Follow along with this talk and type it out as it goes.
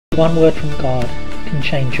One word from God can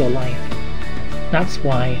change your life. That's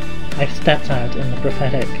why I've stepped out in the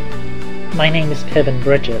prophetic. My name is Kevin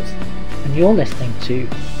Bridges, and you're listening to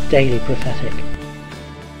Daily Prophetic.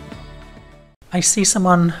 I see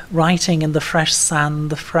someone writing in the fresh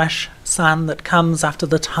sand that comes after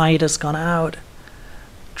the tide has gone out,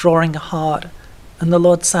 drawing a heart, and the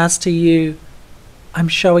Lord says to you, I'm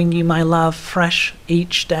showing you my love fresh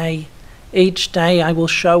each day. Each day I will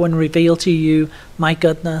show and reveal to you my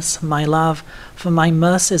goodness, my love, for my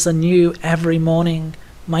mercies are new every morning.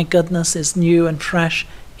 My goodness is new and fresh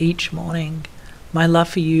each morning. My love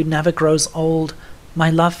for you never grows old. My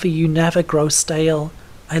love for you never grows stale.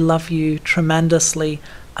 I love you tremendously,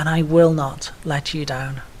 and I will not let you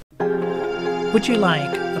down. Would you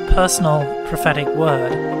like a personal prophetic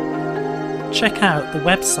word? Check out the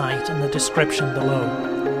website in the description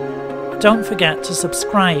below. Don't forget to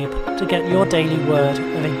subscribe to get your daily word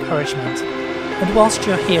of encouragement. And whilst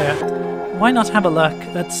you're here, why not have a look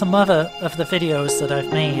at some other of the videos that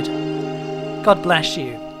I've made? God bless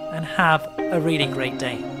you and have a really great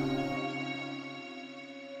day.